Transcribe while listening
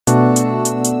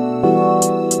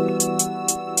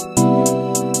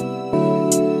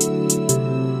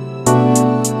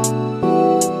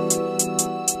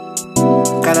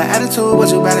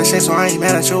the same, so I ain't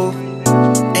mad at you.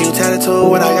 And you tattoo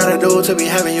what I gotta do to be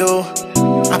having you.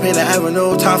 I pay the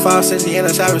avenue, top 5 since the end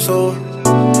of savage too.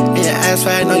 And your ass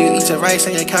fat, know you eat your rice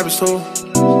and your cabbage too.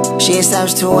 She a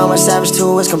savage too, I'm a savage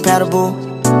too, it's compatible.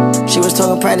 She was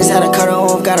talking practice, had to cut her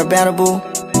off, got her battable.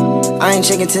 I ain't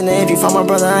chicken tender, if you find my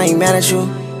brother, I ain't mad at you.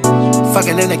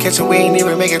 Fucking in the kitchen, we ain't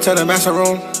even make it to the master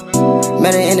room.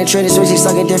 Met her in the trader, so she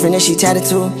sucking different and she tatted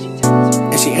too.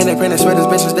 And she independent, swear this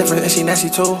bitch is different and she nasty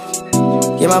too.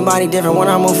 Yeah, my body different, when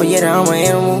I move for yeah, I'm an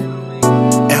animal.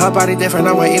 And her body different,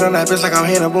 I'ma eat on that bitch like I'm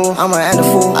Hannibal. I'ma act a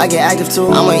fool, I get active too.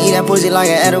 I'ma eat that pussy like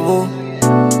an edible.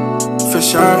 For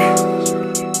sure.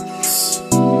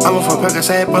 I'm a for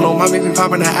Percocet, but on mommy be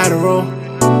popping that Adderall.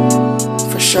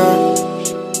 For sure.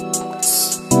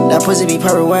 That pussy be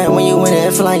perfect wet, when you in it,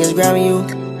 it feel like it's grabbing you.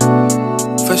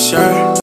 For sure.